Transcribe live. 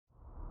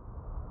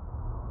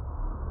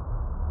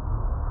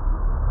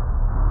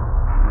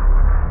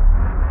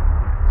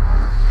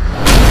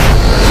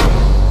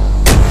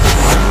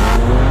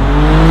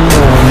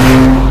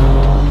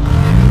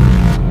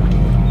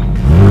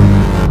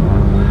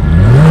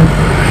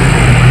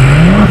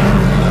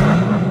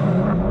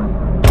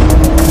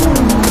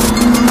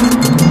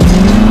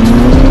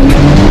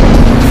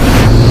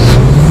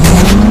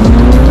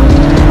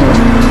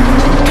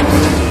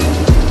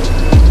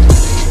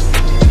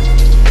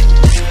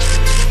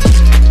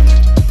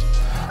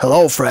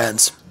Hello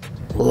friends!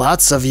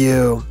 Lots of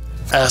you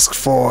asked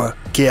for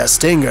Kia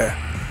Stinger.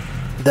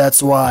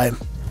 That's why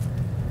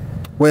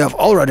we have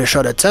already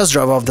shot a test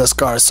drive of this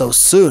car, so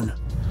soon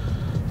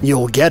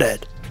you'll get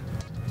it.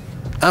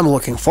 I'm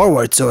looking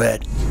forward to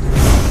it.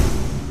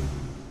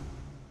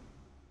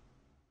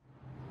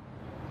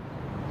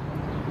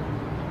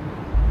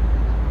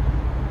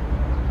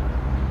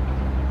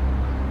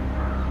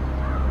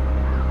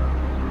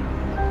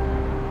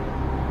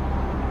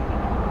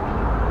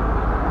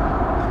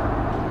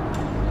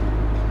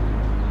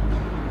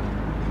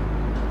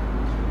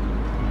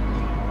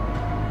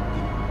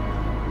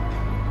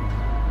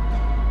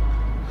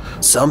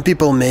 Some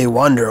people may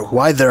wonder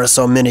why there are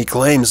so many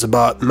claims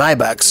about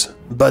Maybachs,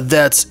 but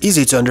that's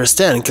easy to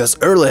understand because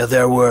earlier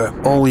there were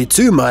only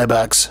two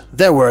Maybachs.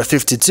 There were a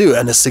 52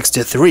 and a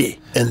 63,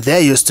 and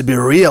they used to be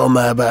real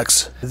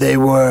Maybachs. They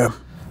were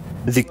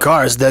the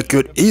cars that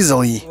could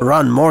easily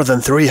run more than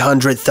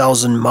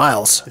 300,000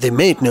 miles. The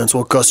maintenance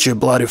will cost you a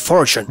bloody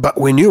fortune, but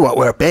we knew what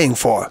we're paying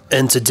for.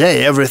 And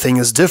today everything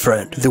is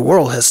different. The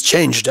world has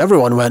changed,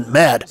 everyone went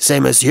mad,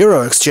 same as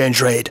euro exchange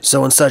rate.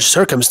 So in such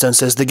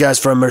circumstances, the guys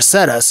from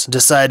Mercedes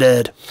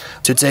decided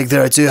to take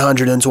their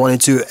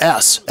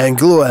 222S and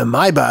glue a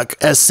Maybach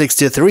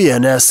S63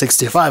 and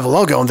S65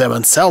 logo on them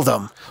and sell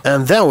them.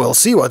 And then we'll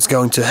see what's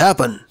going to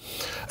happen.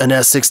 An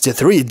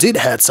S63 did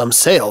had some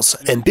sales,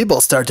 and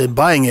people started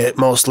buying it,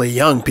 mostly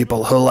young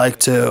people who like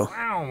to.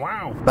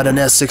 But an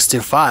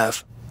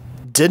S65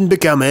 didn't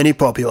become any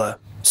popular,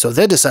 so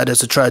they decided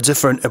to try a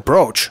different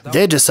approach.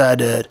 They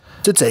decided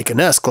to take an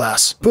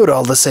S-Class, put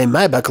all the same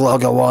Maybach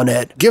logo on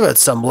it, give it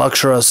some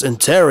luxurious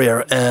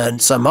interior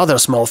and some other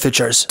small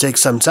features, take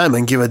some time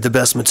and give it the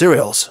best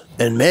materials,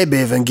 and maybe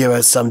even give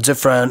it some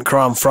different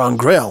chrome front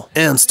grille,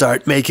 and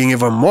start making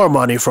even more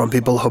money from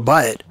people who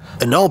buy it.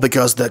 And all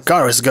because the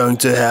car is going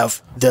to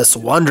have this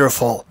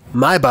wonderful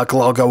Maybach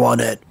logo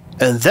on it.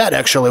 And that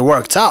actually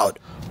worked out.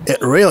 It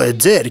really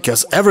did,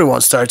 because everyone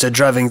started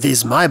driving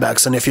these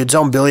Maybachs, and if you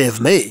don't believe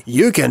me,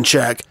 you can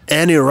check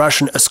any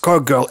Russian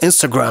escort girl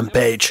Instagram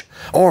page.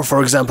 Or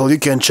for example, you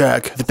can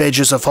check the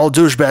pages of all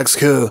douchebags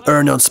who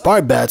earn on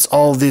smart bets,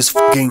 all these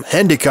fucking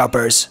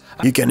handicappers.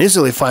 You can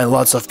easily find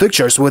lots of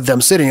pictures with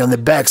them sitting on the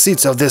back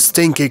seats of these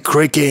stinky,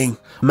 creaking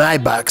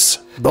Maybachs,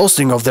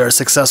 boasting of their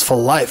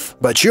successful life.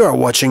 But you are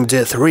watching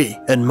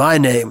D3, and my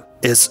name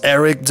is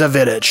Eric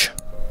Davidich,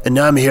 and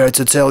I'm here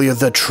to tell you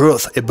the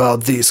truth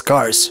about these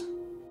cars.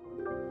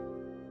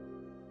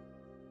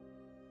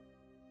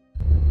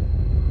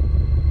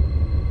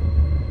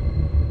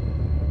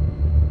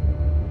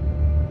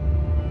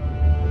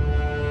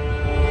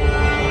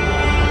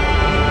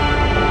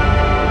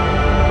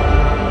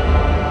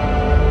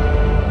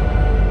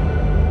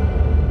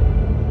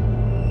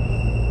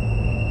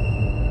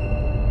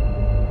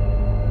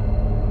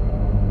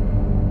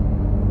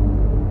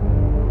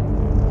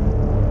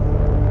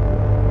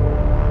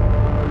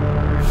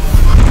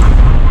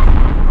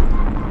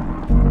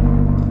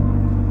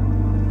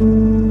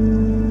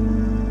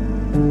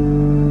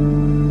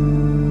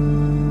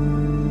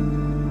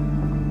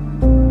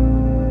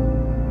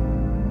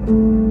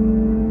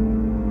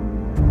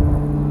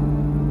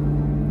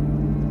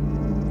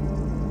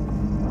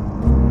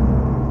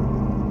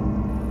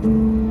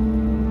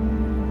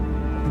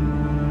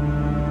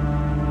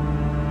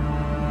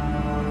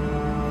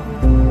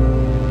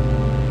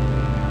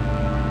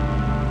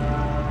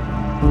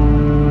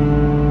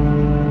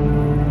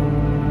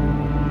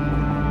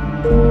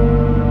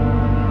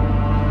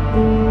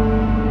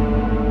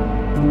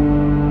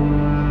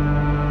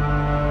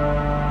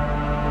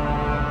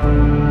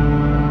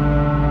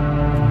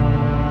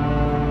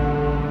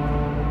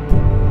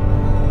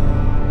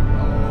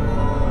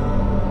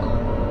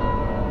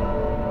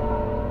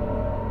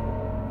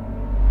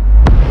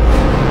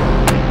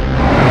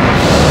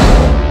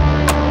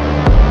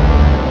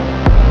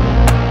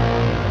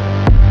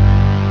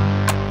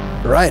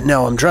 Right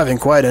now I'm driving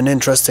quite an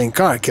interesting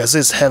car, cause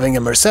it's having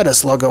a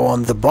Mercedes logo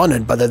on the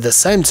bonnet, but at the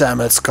same time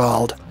it's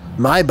called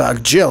Maybach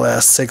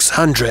GLS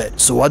 600.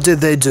 So what did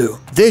they do?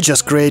 They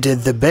just created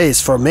the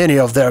base for many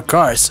of their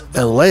cars,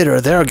 and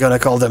later they're gonna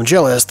call them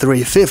GLS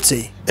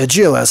 350, a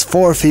GLS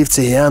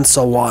 450 and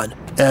so on.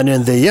 And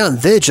in the end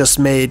they just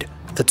made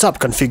the top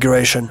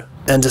configuration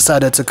and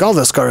decided to call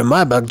this car a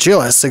Maybach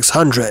GLS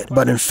 600,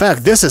 but in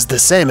fact this is the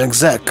same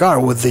exact car,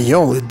 with the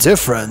only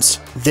difference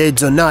they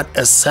do not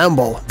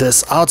assemble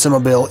this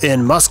automobile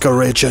in Moscow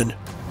region.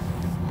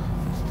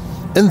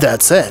 And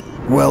that's it.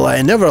 Well,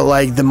 I never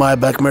liked the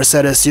Maybach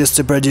Mercedes used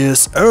to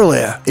produce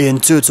earlier in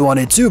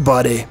 222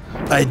 body.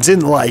 I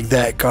didn't like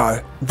that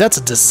car. That's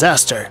a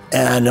disaster.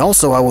 And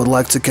also I would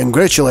like to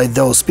congratulate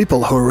those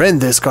people who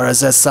rent these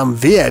cars as some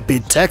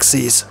VIP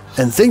taxis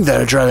and think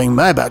they're driving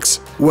Maybachs.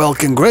 Well,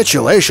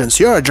 congratulations,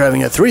 you are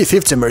driving a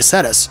 350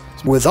 Mercedes.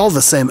 With all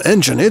the same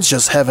engine, it's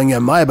just having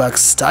a Maybach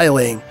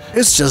styling.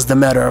 It's just a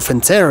matter of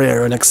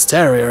interior and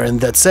exterior,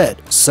 and that's it.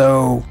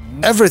 So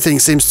everything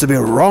seems to be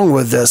wrong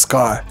with this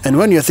car. And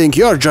when you think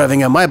you're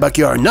driving a Maybach,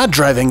 you are not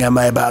driving a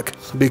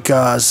Maybach,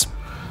 because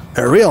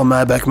a real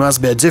Maybach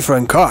must be a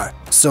different car.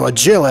 So a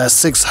GLS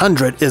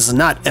 600 is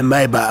not a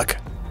Maybach.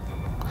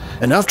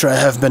 And after I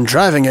have been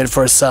driving it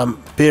for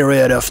some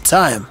period of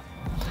time,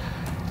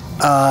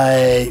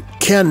 I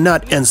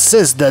cannot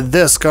insist that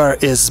this car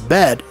is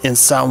bad in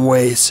some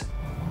ways.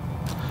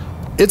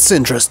 It's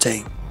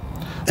interesting.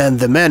 And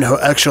the man who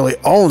actually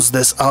owns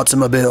this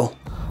automobile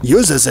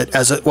uses it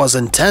as it was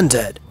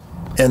intended.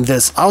 And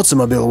this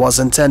automobile was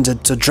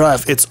intended to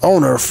drive its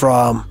owner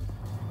from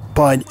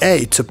point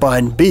A to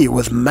point B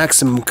with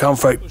maximum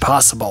comfort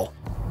possible.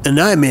 And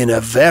I mean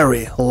a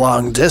very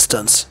long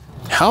distance.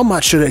 How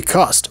much should it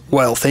cost?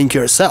 Well, think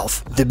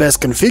yourself. The best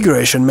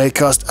configuration may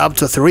cost up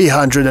to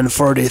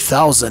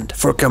 340,000.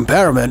 For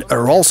comparison, a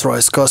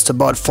Rolls-Royce costs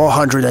about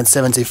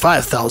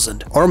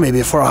 475,000 or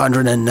maybe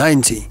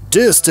 490.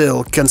 Do you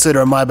still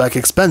consider Maybach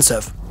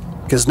expensive?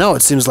 Because now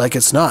it seems like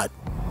it's not.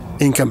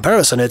 In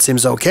comparison, it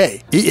seems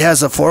okay. It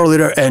has a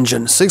 4-liter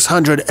engine,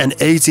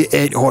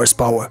 688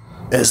 horsepower.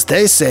 As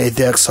they say,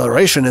 the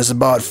acceleration is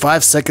about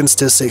 5 seconds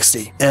to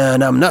 60.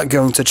 And I'm not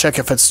going to check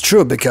if it's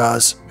true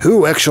because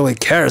who actually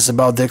cares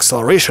about the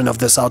acceleration of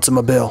this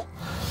automobile?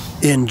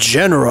 In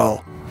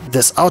general,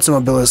 this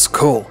automobile is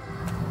cool.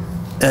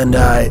 And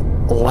I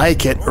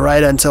like it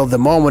right until the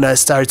moment I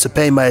start to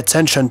pay my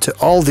attention to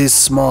all these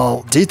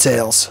small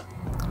details.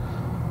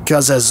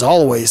 Because as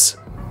always,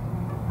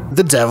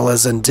 the devil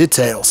is in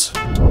details.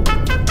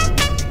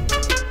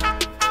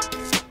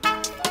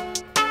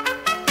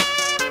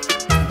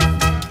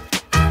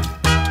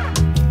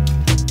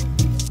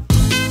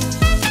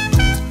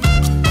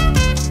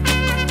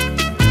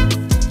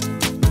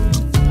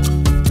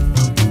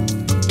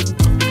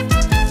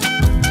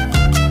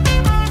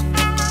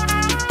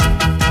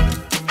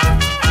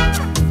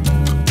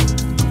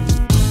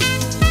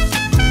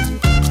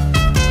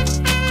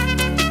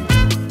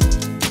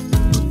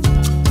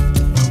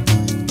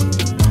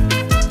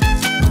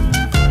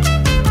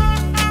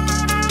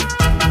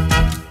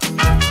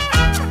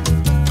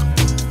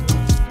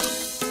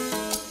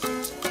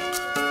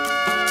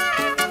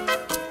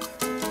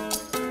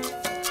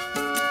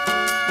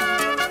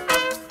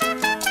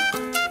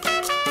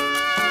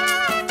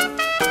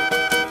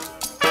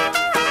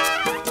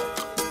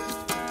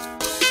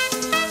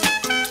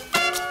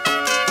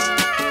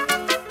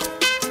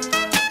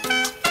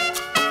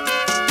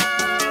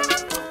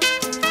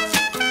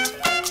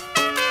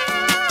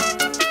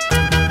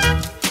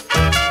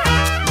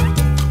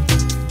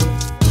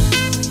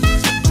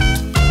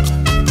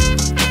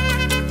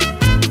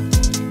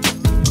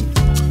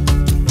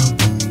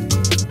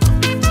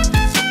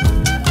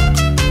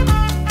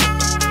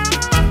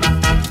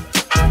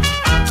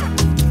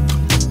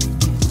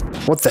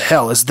 What the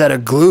hell, is that a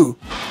glue?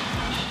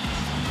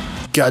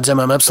 Goddamn,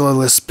 I'm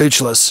absolutely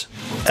speechless.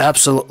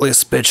 Absolutely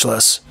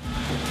speechless.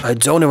 I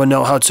don't even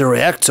know how to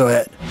react to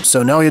it.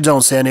 So now you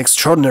don't see any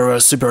extraordinary or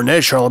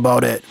supernatural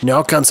about it.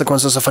 No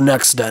consequences of an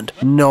accident.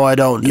 No, I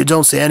don't. You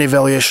don't see any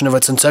valuation of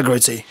its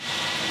integrity.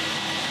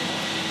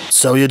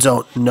 So you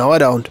don't. No, I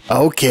don't.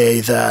 Okay,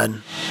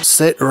 then.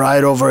 Sit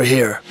right over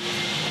here.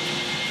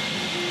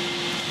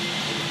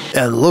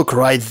 And look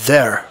right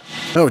there.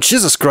 Oh,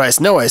 Jesus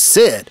Christ, now I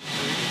see it.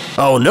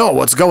 Oh no,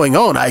 what's going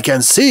on? I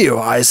can see you.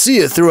 I see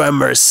you through a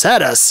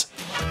Mercedes.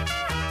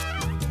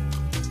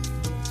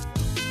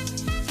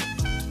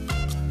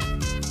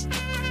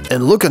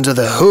 And look into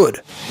the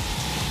hood.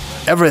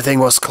 Everything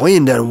was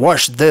cleaned and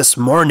washed this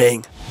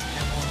morning.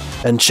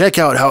 And check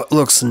out how it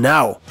looks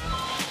now.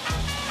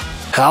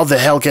 How the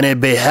hell can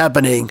it be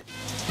happening?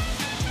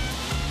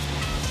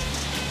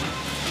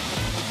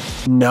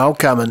 No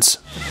comments.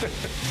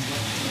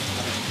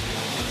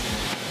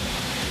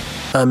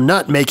 I'm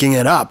not making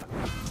it up.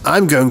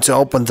 I'm going to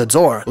open the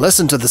door.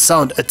 Listen to the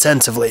sound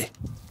attentively.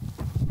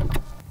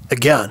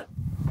 Again.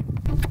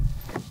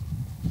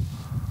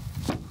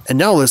 And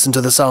now listen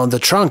to the sound the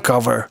trunk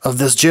cover of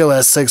this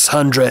GLS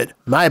 600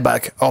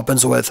 Maybach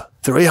opens with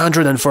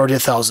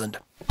 340,000.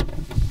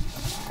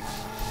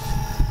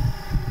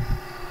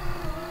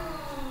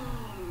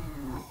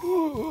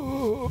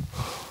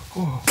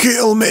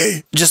 Kill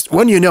me! Just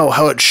when you know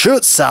how it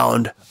should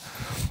sound,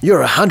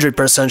 you're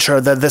 100%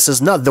 sure that this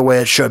is not the way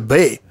it should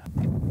be.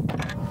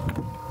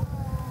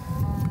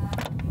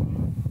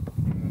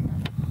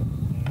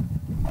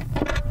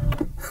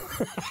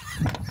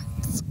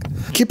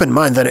 Keep in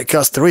mind that it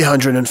cost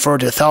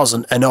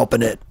 340,000 and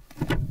open it.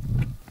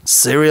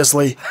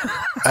 Seriously?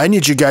 I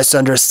need you guys to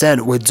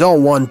understand we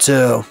don't want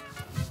to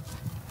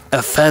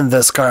offend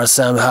this car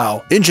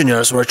somehow.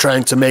 Engineers were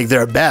trying to make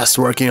their best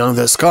working on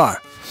this car.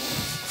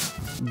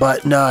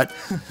 But not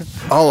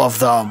all of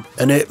them.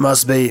 And it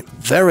must be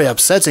very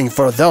upsetting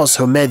for those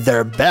who made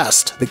their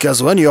best.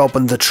 Because when you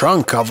open the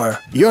trunk cover,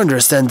 you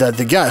understand that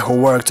the guy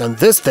who worked on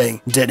this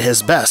thing did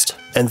his best.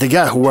 And the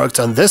guy who worked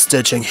on this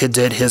stitching, he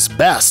did his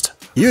best.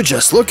 You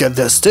just look at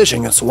this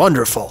stitching, it's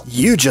wonderful.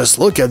 You just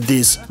look at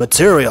these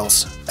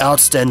materials.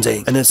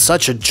 Outstanding. And it's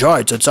such a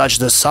joy to touch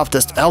the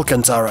softest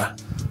Alcantara.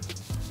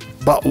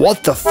 But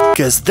what the f***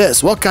 is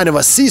this? What kind of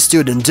a C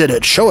student did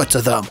it? Show it to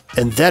them.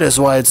 And that is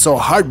why it's so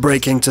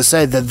heartbreaking to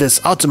say that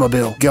this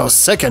automobile goes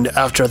second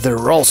after the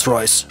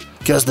Rolls-Royce.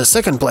 Cause the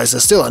second place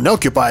is still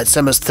unoccupied,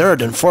 same as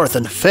third and fourth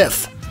and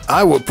fifth.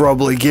 I would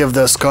probably give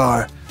this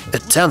car a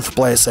 10th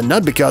place, and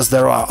not because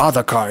there are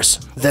other cars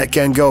that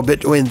can go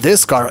between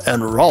this car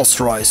and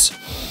Rolls-Royce.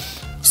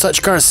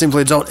 Such cars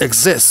simply don't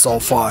exist so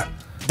far.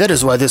 That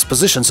is why these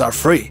positions are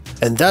free.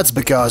 And that's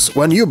because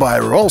when you buy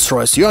a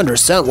Rolls-Royce, you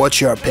understand what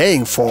you are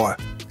paying for.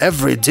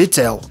 Every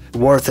detail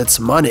worth its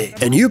money,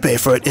 and you pay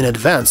for it in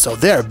advance, so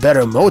they're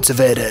better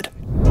motivated.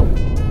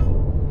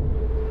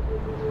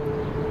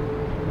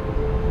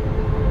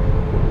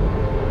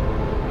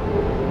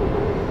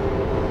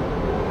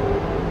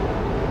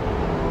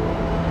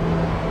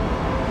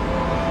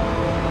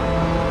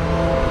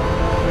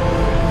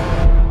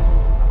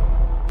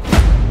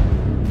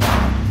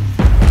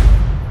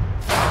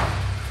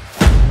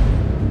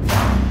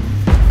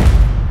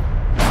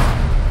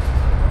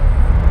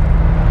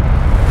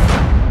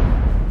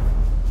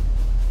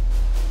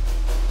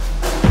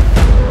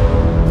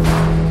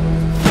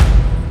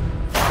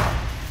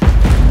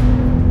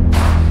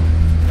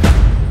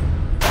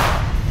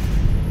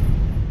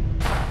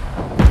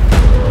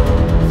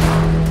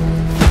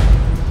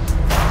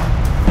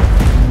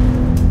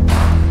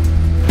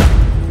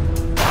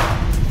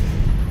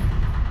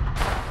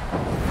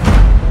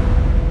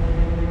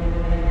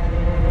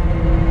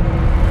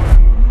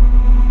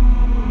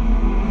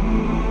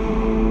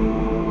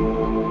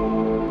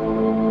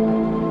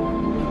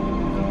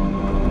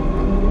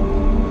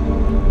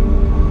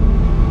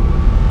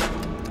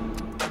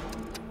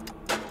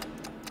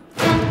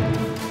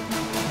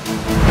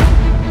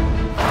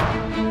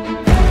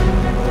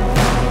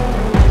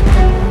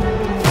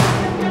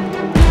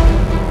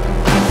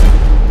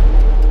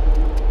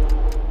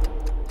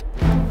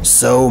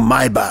 So,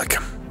 Maybach.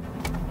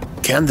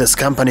 Can this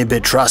company be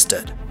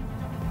trusted?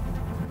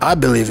 I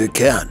believe you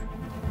can.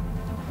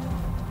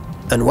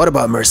 And what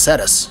about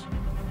Mercedes?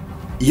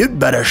 You'd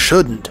better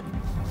shouldn't.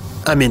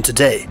 I mean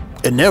today,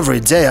 and every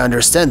day I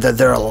understand that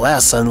there are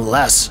less and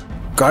less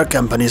car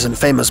companies and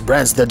famous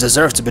brands that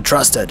deserve to be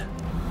trusted.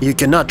 You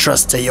cannot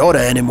trust Toyota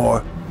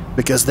anymore,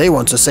 because they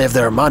want to save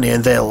their money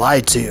and they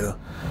lie to you.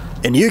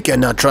 And you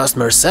cannot trust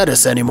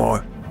Mercedes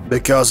anymore,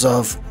 because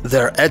of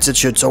their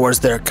attitude towards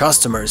their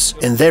customers,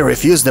 and they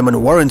refuse them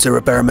in warranty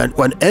repairment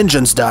when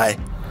engines die.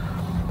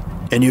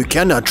 And you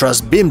cannot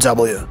trust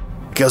BMW,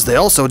 because they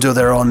also do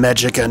their own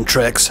magic and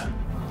tricks.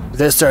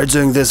 They start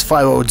doing this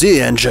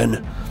 5.0D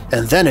engine,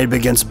 and then it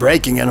begins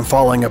breaking and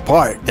falling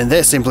apart, and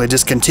they simply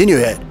discontinue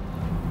it.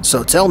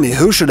 So tell me,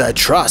 who should I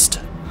trust?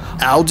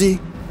 Audi?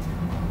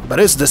 But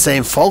it's the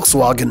same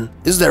Volkswagen.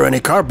 Is there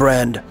any car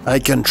brand I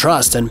can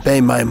trust and pay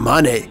my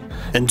money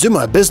and do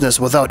my business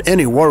without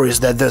any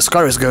worries that this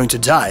car is going to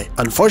die?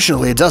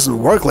 Unfortunately, it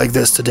doesn't work like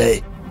this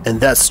today,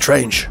 and that's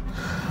strange.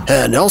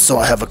 And also,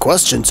 I have a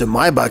question to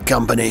Maybach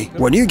company.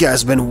 When you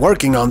guys been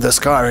working on this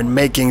car and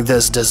making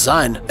this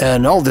design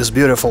and all this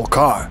beautiful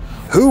car,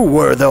 who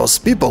were those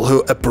people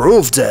who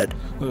approved it?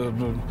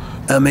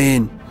 I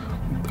mean,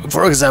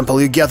 for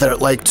example, you gathered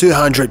like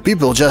 200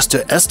 people just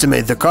to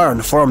estimate the car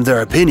and form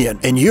their opinion,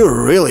 and you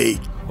really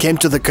came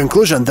to the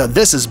conclusion that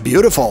this is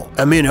beautiful.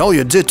 I mean, all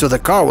you did to the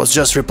car was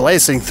just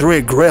replacing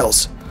 3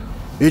 grills.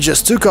 You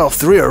just took off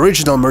 3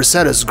 original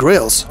Mercedes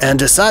grills and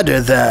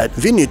decided that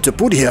we need to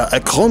put here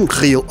a Chrome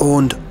grill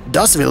and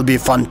das will be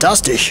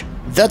fantastisch.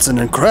 That's an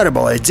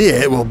incredible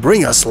idea, it will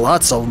bring us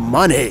lots of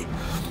money.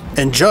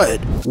 Enjoy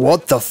it.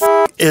 What the f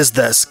is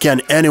this?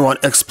 Can anyone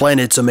explain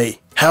it to me?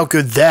 How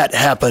could that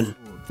happen?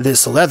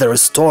 This leather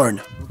is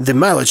torn. The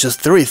mileage is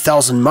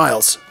 3,000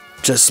 miles.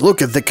 Just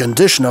look at the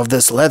condition of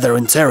this leather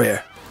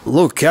interior.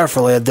 Look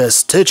carefully at the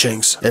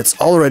stitchings. It's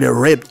already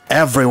ripped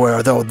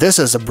everywhere, though this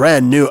is a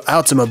brand new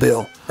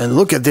automobile. And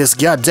look at this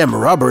goddamn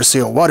rubber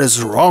seal, what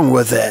is wrong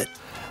with it?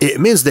 It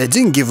means they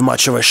didn't give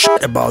much of a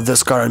shit about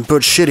this car and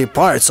put shitty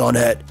parts on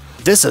it.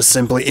 This is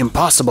simply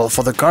impossible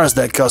for the cars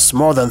that cost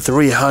more than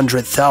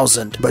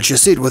 300,000. But you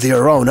see it with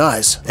your own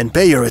eyes and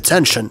pay your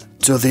attention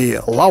to the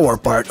lower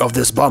part of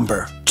this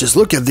bumper. Just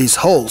look at these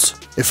holes.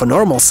 If a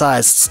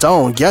normal-sized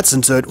stone gets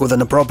into it with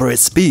an appropriate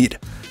speed,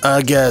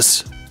 I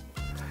guess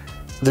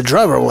the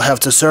driver will have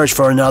to search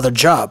for another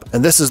job.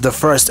 And this is the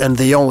first and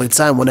the only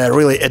time when I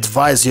really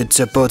advise you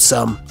to put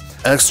some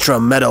extra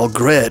metal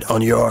grid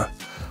on your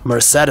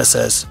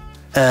Mercedeses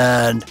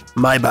and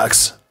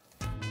Maybachs.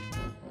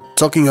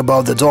 Talking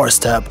about the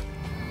doorstep,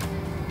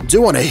 do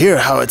you want to hear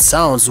how it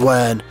sounds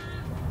when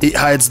it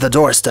hides the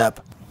doorstep?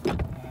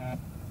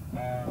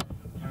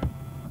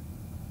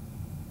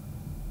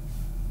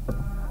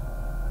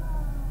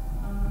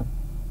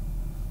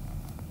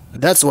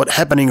 That's what's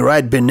happening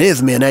right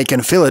beneath me, and I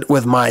can feel it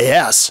with my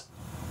ass.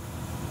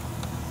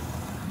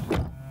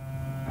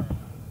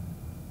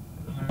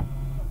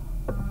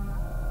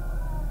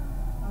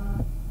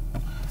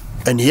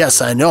 And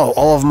yes, I know,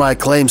 all of my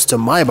claims to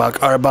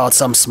Maybach are about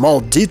some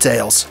small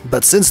details,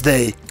 but since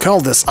they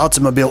call this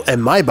automobile a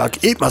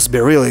Maybach, it must be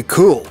really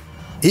cool.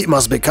 It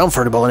must be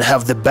comfortable and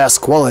have the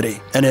best quality,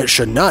 and it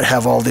should not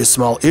have all these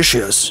small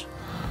issues.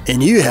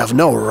 And you have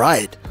no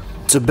right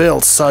to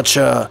build such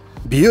a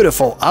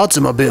beautiful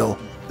automobile.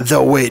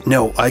 Though wait,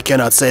 no, I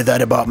cannot say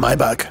that about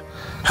Maybach.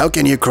 How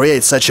can you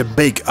create such a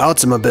big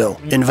automobile,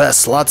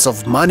 invest lots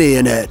of money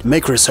in it,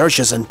 make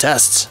researches and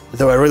tests?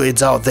 Though I really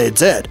doubt they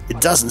did.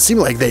 It doesn't seem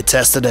like they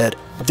tested it.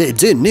 They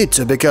didn't need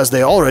to because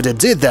they already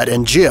did that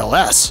in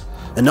GLS.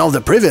 And all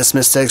the previous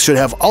mistakes should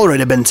have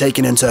already been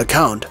taken into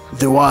account.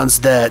 The ones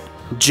that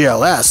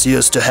GLS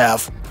used to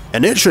have.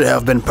 And it should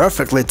have been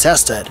perfectly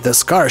tested.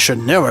 This car should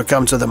never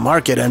come to the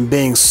market and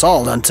being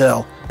sold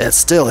until it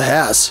still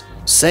has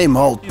same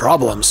old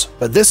problems.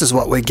 But this is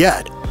what we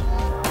get.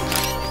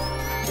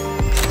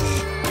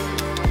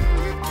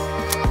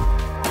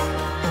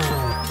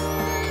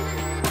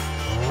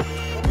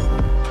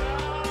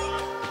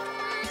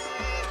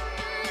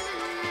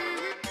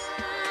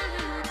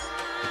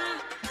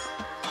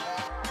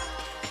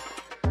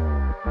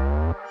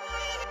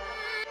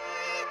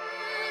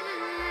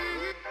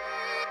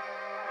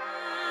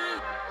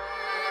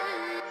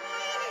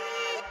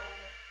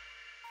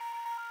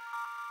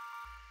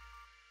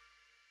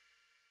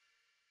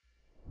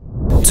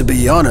 To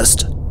be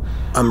honest,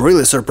 I'm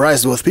really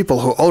surprised with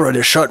people who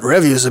already shot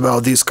reviews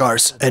about these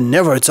cars and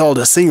never told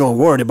a single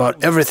word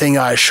about everything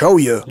I show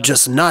you,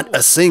 just not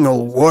a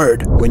single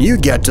word. When you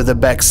get to the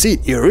back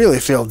seat, you really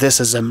feel this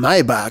is a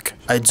Maybach.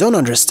 I don't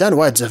understand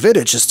why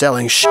Davidich is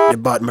telling shit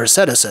about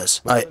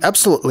Mercedeses. I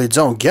absolutely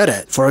don't get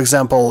it. For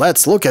example,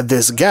 let's look at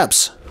these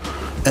gaps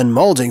and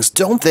moldings.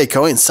 Don't they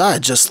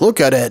coincide? Just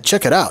look at it,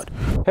 check it out.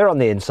 Here on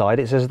the inside,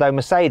 it's as though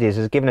Mercedes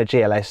has given a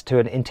GLS to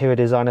an interior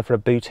designer for a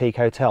boutique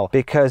hotel,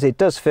 because it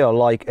does feel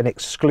like an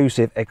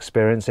exclusive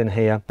experience in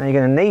here. Now, you're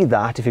going to need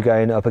that if you're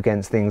going up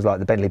against things like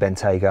the Bentley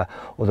Bentayga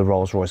or the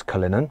Rolls-Royce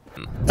Cullinan.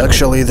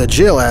 Actually, the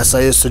GLS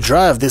I used to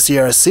drive this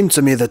year seemed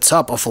to me the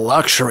top of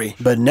luxury,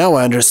 but now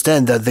I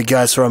understand that the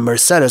guys from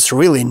Mercedes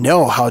really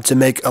know how to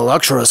make a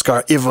luxurious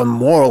car even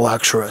more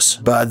luxurious.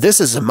 But this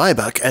is a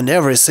Maybach, and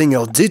every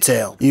single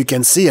detail you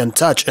can see and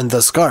touch in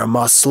this car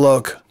must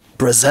look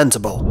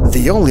presentable.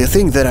 The only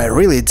thing that I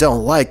really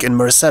don't like in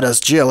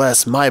Mercedes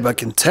GLS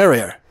Maybach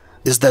interior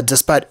is that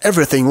despite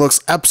everything looks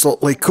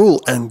absolutely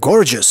cool and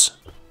gorgeous,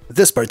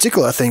 this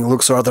particular thing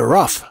looks rather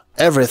rough.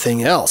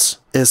 Everything else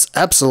is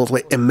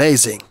absolutely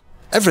amazing.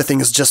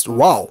 Everything is just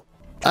wow.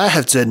 I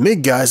have to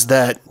admit, guys,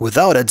 that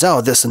without a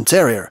doubt this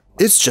interior,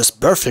 it's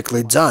just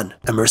perfectly done.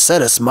 A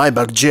Mercedes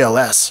Maybach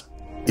GLS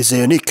is a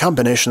unique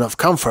combination of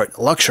comfort,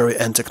 luxury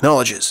and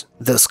technologies.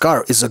 This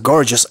car is a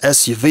gorgeous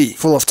SUV,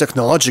 full of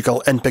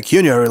technological and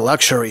pecuniary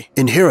luxury,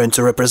 inherent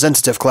to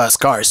representative class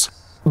cars.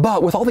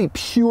 But with all the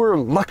pure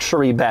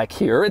luxury back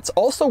here, it's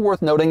also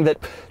worth noting that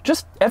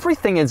just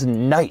everything is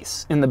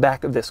nice in the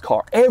back of this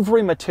car.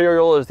 Every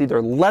material is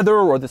either leather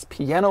or this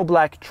piano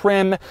black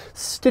trim,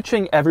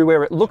 stitching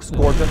everywhere. It looks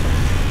gorgeous.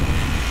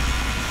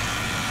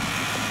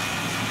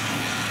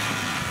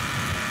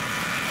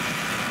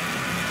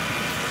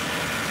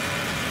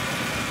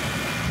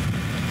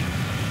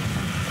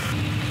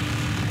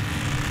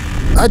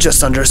 I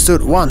just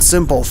understood one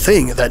simple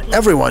thing, that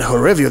everyone who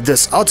reviewed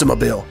this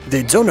automobile,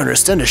 they don't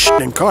understand the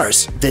shit in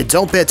cars. They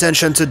don't pay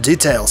attention to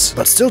details,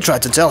 but still try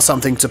to tell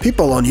something to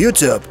people on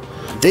YouTube.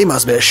 They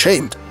must be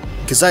ashamed,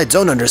 because I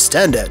don't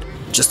understand it.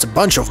 Just a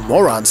bunch of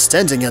morons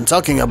standing and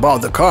talking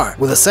about the car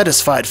with a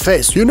satisfied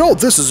face. You know,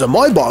 this is a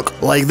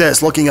Maybach, like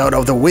this, looking out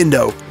of the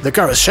window. The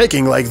car is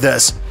shaking like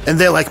this, and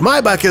they're like,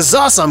 Maybach is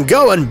awesome,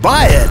 go and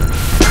buy it!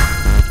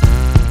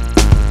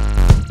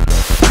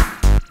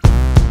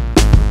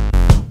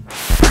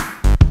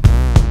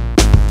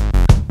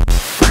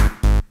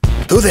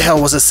 Who the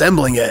hell was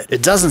assembling it?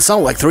 It doesn't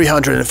sound like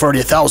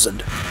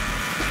 340,000.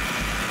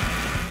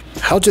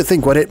 How do you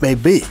think what it may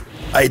be?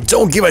 I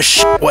don't give a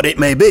shit what it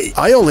may be.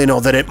 I only know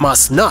that it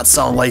must not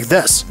sound like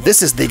this.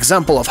 This is the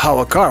example of how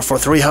a car for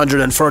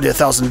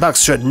 340,000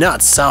 bucks should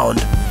not sound.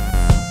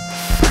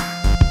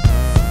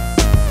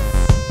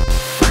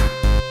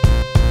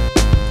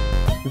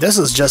 This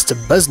is just a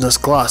business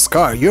class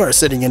car. You are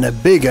sitting in a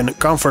big and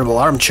comfortable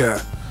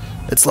armchair.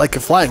 It's like a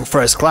flying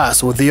first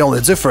class, with the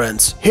only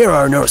difference, here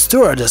are no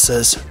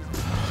stewardesses.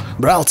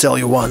 But I'll tell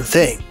you one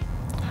thing.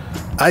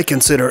 I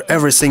consider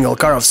every single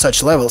car of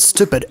such level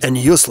stupid and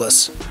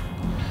useless.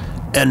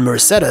 And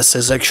Mercedes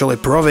is actually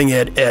proving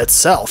it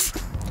itself.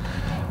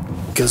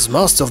 Because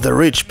most of the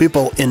rich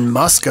people in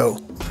Moscow,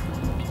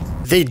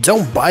 they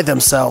don't buy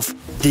themselves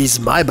these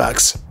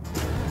Maybachs.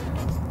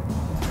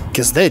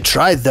 Because they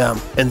tried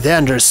them and they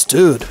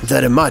understood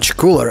that a much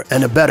cooler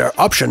and a better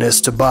option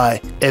is to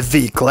buy a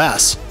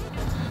V-Class.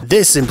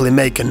 They simply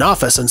make an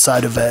office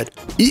inside of it.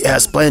 It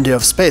has plenty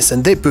of space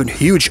and they put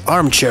huge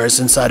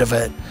armchairs inside of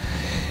it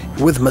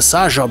with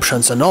massage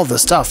options and all the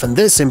stuff, and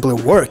they simply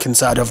work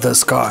inside of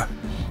this car.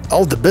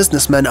 All the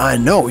businessmen I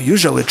know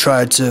usually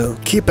try to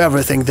keep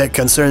everything that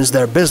concerns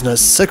their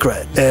business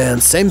secret,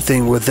 and same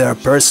thing with their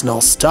personal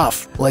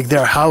stuff, like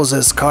their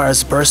houses,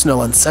 cars,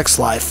 personal and sex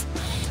life.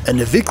 And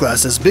the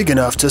V-Class is big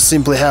enough to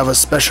simply have a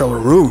special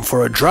room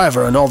for a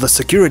driver and all the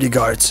security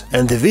guards,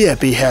 and the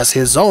VIP has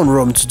his own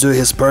room to do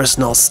his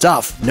personal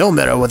stuff, no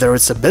matter whether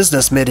it's a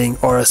business meeting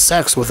or a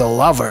sex with a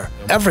lover.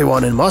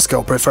 Everyone in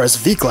Moscow prefers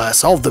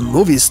V-Class, all the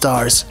movie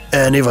stars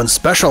and even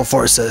special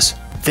forces.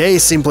 They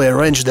simply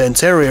arrange the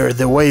interior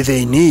the way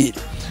they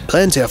need.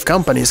 Plenty of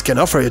companies can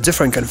offer you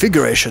different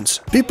configurations.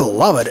 People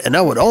love it, and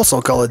I would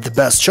also call it the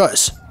best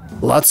choice.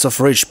 Lots of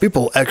rich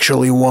people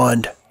actually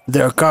want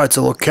their car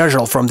to look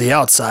casual from the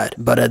outside,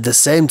 but at the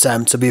same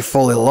time to be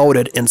fully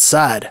loaded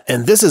inside.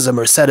 And this is a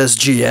Mercedes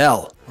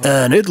GL,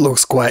 and it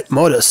looks quite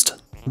modest.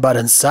 But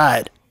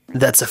inside,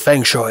 that's a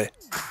feng shui.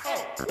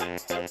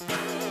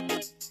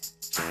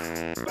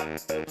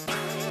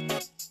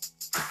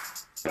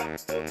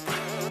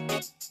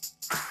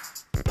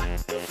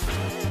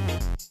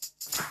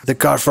 The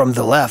car from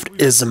the left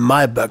is a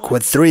Maybach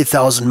with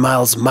 3,000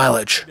 miles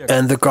mileage,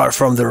 and the car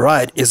from the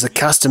right is a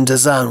custom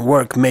design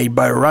work made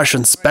by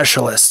Russian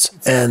specialists,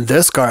 and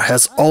this car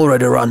has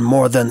already run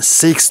more than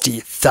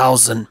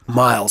 60,000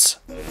 miles.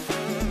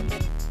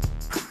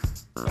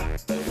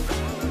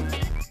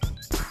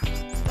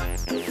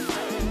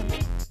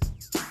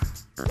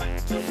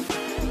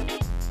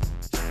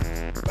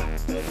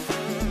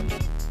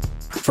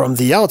 From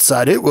the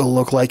outside, it will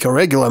look like a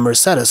regular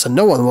Mercedes and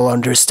no one will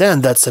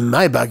understand that's a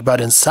Maybach,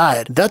 but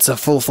inside, that's a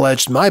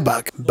full-fledged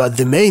Maybach. But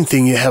the main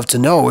thing you have to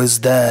know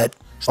is that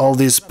all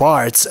these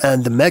parts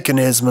and the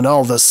mechanism and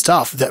all the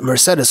stuff that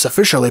Mercedes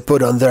officially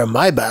put on their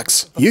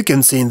Maybachs, you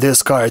can see in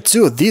this car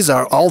too. These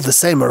are all the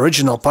same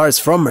original parts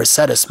from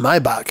Mercedes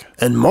Maybach.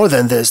 And more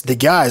than this, the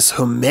guys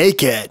who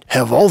make it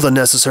have all the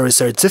necessary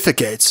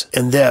certificates,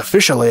 and they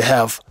officially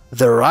have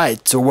the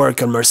right to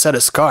work on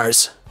Mercedes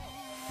cars.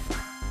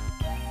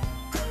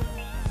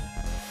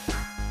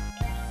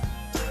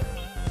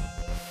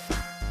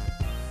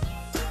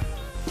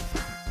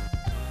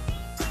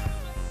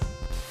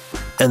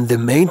 And the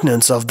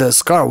maintenance of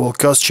this car will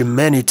cost you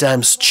many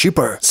times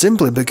cheaper,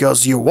 simply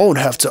because you won't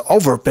have to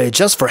overpay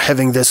just for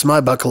having this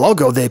Maybach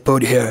logo they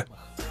put here.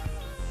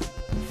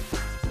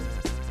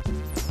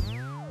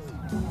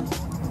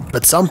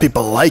 But some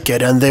people like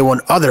it and they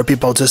want other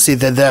people to see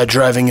that they're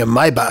driving a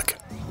Maybach.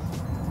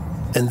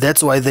 And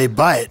that's why they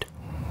buy it.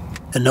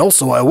 And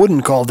also, I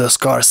wouldn't call this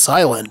car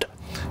silent.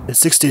 It's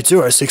 62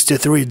 or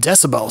 63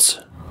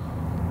 decibels.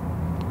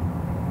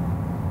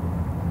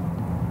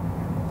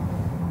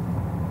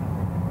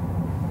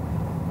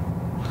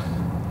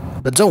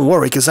 But don't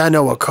worry, because I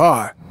know a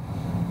car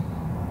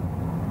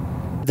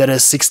that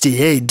is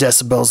 68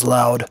 decibels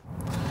loud.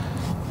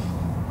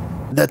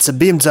 That's a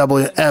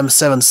BMW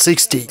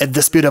M760 at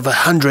the speed of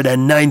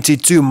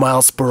 192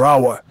 miles per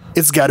hour.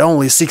 It's got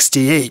only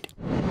 68.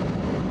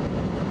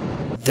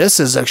 This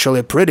is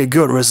actually a pretty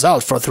good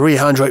result for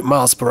 300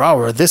 miles per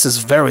hour. This is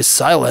very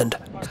silent.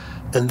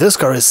 And this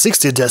car is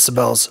 60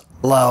 decibels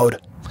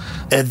loud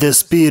at the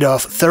speed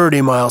of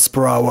 30 miles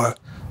per hour.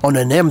 On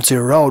an empty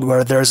road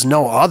where there's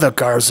no other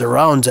cars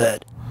around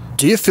it.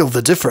 Do you feel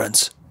the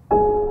difference?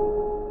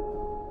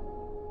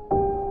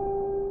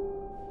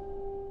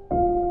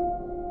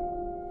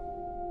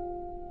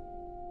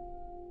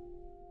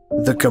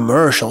 The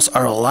commercials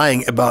are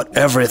lying about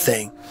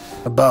everything.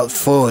 About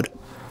food,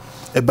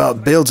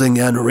 about building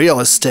and real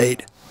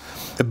estate,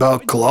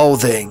 about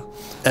clothing,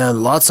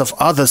 and lots of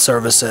other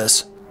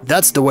services.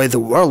 That's the way the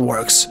world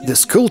works. The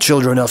school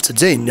children of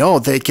today know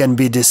they can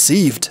be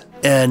deceived.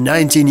 And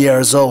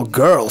 19-year-old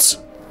girls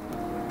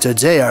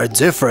today are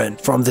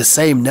different from the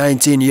same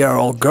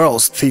 19-year-old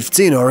girls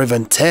 15 or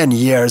even 10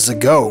 years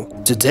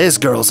ago. Today's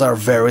girls are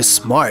very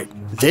smart.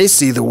 They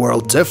see the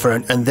world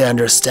different and they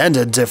understand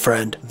it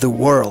different. The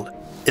world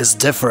is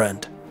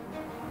different.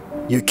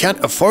 You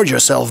can't afford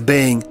yourself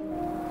being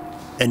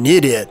an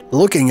idiot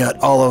looking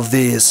at all of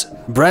these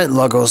brand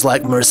logos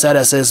like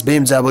Mercedes,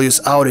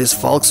 BMWs, Audis,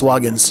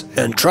 Volkswagens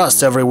and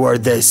trust every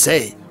word they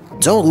say.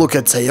 Don't look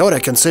at Toyota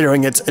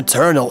considering it's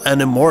eternal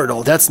and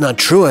immortal. That's not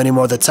true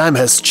anymore, the time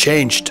has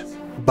changed.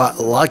 But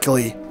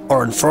luckily,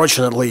 or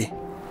unfortunately,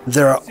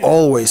 there are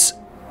always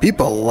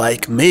people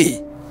like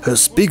me who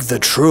speak the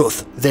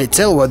truth. They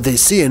tell what they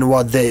see and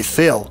what they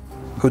feel,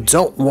 who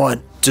don't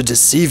want to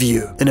deceive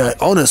you. And I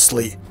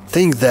honestly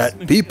think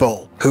that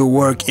people who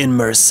work in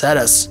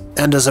Mercedes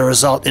and as a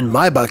result in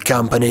Maybach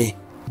company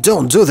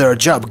don't do their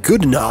job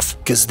good enough,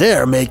 because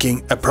they're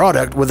making a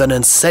product with an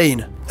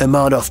insane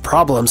amount of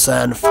problems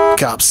and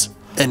f***ups.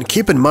 And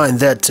keep in mind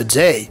that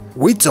today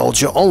we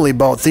told you only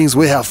about things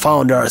we have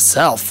found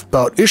ourselves,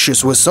 about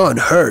issues we saw and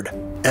heard.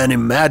 And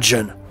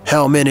imagine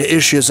how many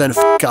issues and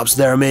f***ups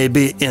there may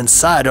be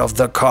inside of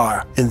the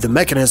car, in the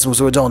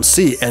mechanisms we don't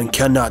see and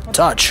cannot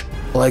touch,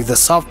 like the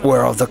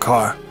software of the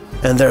car.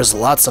 And there's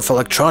lots of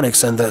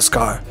electronics in this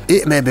car.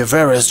 It may be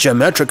various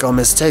geometrical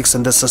mistakes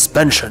in the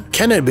suspension.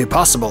 Can it be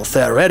possible?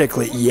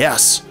 Theoretically,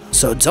 yes.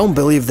 So don't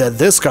believe that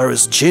this car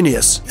is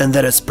genius and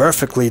that it's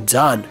perfectly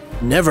done.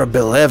 Never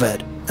believe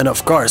it. And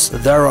of course,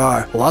 there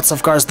are lots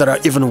of cars that are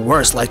even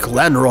worse, like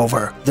Land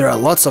Rover. There are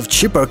lots of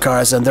cheaper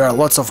cars and there are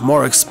lots of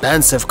more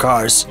expensive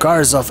cars.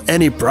 Cars of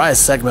any price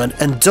segment.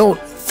 And don't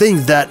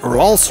think that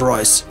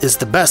Rolls-Royce is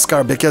the best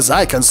car because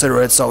I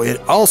consider it so. It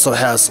also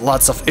has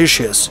lots of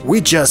issues. We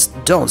just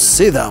don't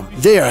see them.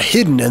 They are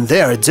hidden and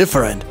they are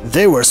different.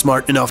 They were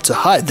smart enough to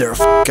hide their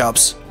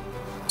f***ups.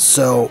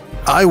 So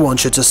I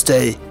want you to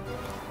stay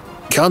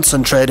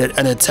concentrated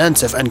and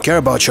attentive and care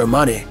about your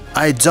money.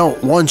 I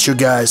don't want you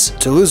guys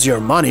to lose your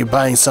money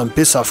buying some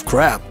piece of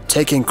crap,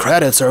 taking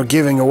credits or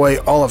giving away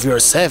all of your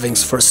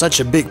savings for such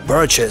a big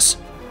purchase.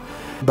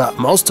 But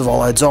most of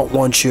all, I don't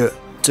want you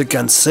to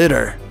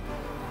consider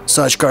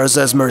such cars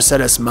as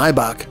Mercedes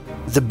Maybach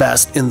the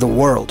best in the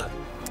world.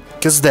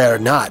 Cause they're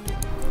not.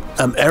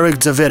 I'm Eric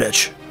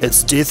Davidich.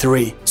 It's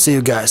D3. See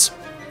you guys.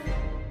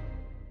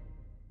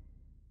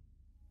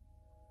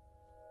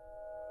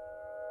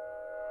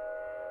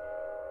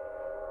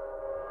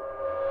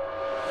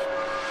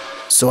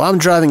 So I'm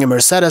driving a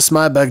Mercedes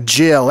Maybach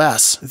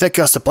GLS that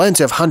cost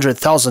plenty of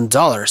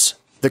 $100,000.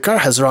 The car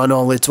has run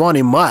only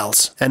 20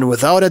 miles, and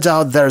without a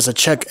doubt there's a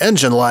check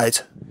engine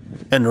light.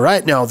 And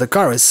right now the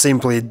car is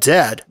simply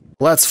dead.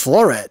 Let's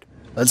floor it.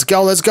 Let's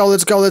go, let's go,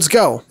 let's go, let's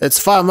go. It's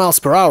 5 miles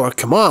per hour,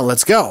 come on,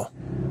 let's go.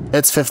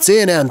 It's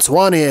 15 and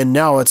 20 and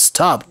now it's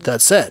stopped,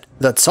 that's it,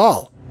 that's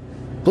all.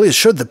 Please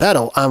shoot the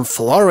pedal, I'm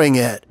flooring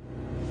it.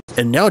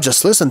 And now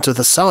just listen to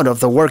the sound of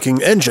the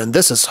working engine,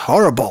 this is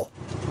horrible.